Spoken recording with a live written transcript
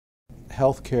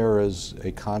Healthcare is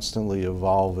a constantly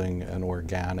evolving and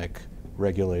organic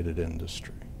regulated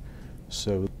industry.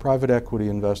 So private equity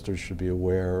investors should be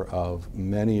aware of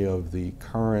many of the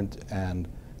current and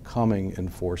coming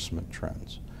enforcement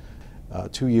trends.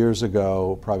 2 years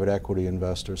ago, private equity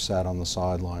investors sat on the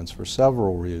sidelines for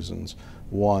several reasons.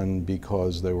 One,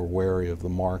 because they were wary of the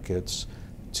markets.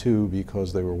 Two,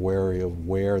 because they were wary of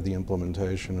where the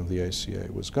implementation of the ACA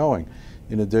was going.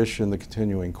 In addition, the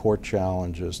continuing court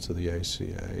challenges to the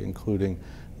ACA, including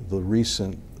the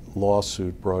recent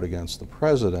lawsuit brought against the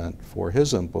president for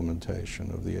his implementation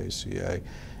of the ACA,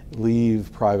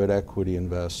 leave private equity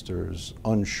investors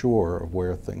unsure of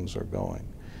where things are going.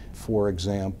 For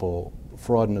example,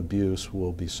 fraud and abuse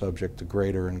will be subject to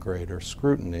greater and greater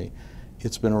scrutiny.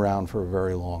 It's been around for a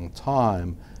very long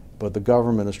time, but the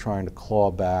government is trying to claw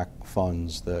back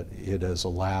funds that it has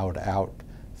allowed out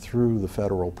through the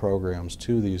federal programs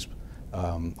to these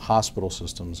hospital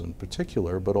systems in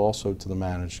particular, but also to the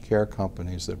managed care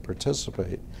companies that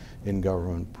participate in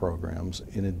government programs.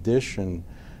 In addition,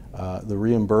 the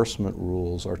reimbursement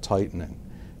rules are tightening.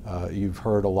 You've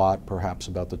heard a lot perhaps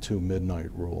about the 2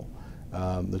 midnight rule.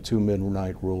 The 2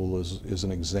 midnight rule is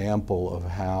an example of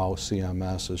how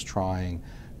CMS is trying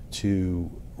to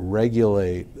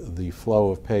regulate the flow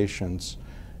of patients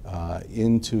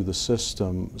into the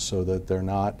system so that they're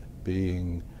not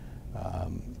being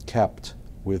kept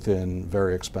within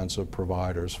very expensive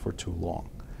providers for too long.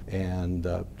 And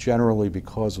generally,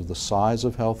 because of the size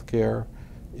of healthcare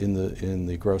in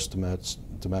the gross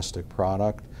domestic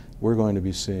product, we're going to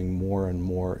be seeing more and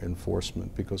more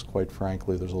enforcement because, quite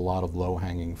frankly, there's a lot of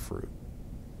low-hanging fruit.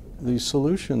 The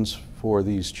solutions for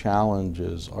these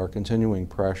challenges are continuing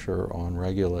pressure on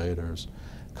regulators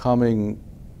coming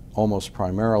almost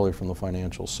primarily from the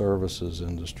financial services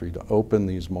industry to open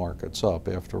these markets up.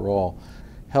 After all,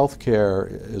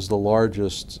 healthcare is the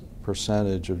largest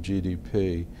percentage of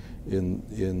GDP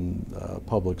in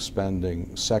public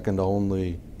spending, second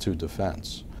only to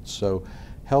defense. So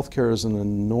healthcare is an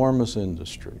enormous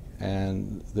industry,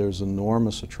 and there's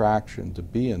enormous attraction to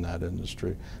be in that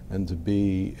industry and to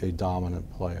be a dominant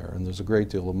player, and there's a great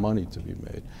deal of money to be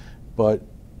made. But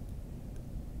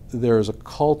there is a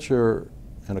culture,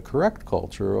 and a correct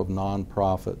culture, of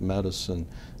nonprofit medicine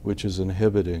which is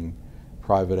inhibiting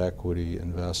private equity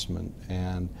investment,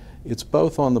 and it's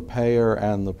both on the payer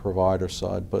and the provider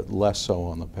side, but less so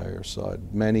on the payer side.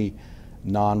 Many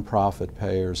nonprofit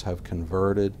payers have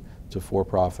converted to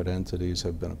for-profit entities,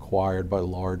 have been acquired by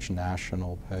large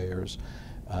national payers.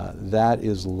 That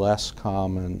is less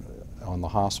common on the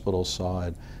hospital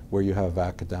side, where you have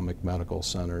academic medical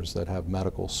centers that have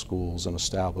medical schools and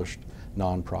established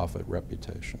nonprofit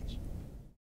reputations.